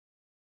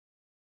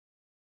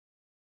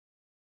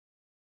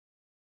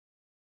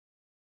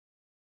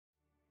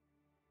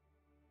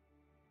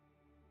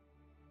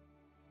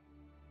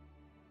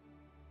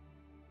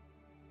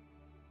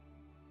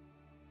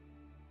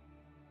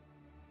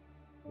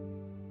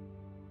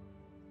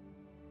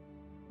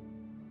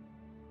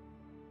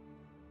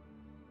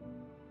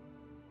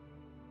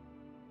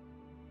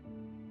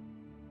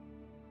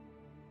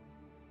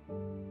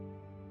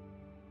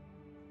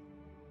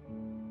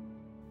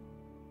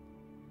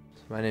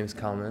My name is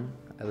Kalman.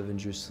 I live in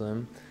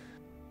Jerusalem.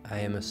 I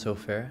am a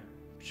sofer,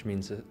 which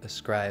means a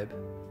scribe.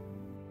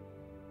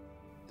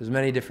 There's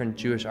many different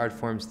Jewish art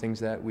forms, things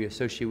that we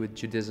associate with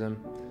Judaism,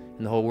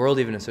 and the whole world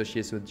even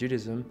associates with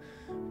Judaism,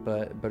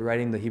 but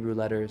writing the Hebrew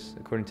letters,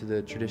 according to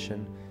the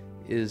tradition,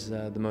 is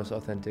the most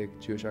authentic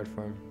Jewish art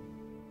form.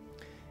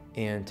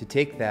 And to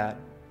take that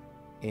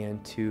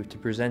and to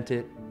present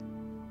it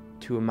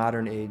to a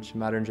modern age,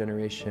 modern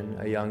generation,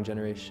 a young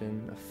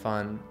generation, a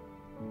fun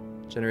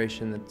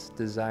generation that's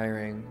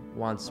desiring,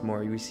 wants more.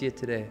 We see it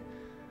today.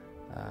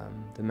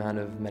 The amount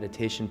of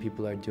meditation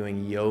people are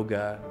doing,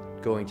 yoga,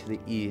 going to the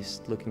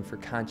East, looking for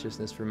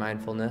consciousness, for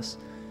mindfulness.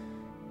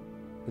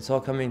 It's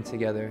all coming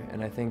together,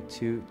 and I think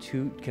to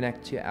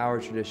connect to our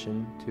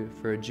tradition,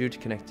 for a Jew to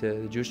connect to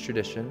the Jewish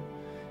tradition,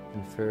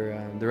 and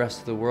for the rest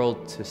of the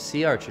world to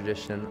see our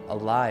tradition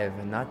alive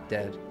and not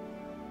dead.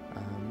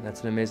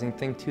 That's an amazing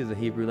thing too. The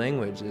Hebrew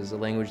language is a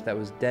language that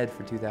was dead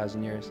for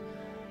 2,000 years,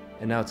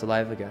 and now it's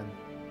alive again.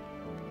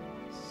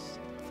 It's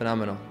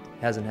phenomenal.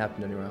 It hasn't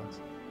happened anywhere else.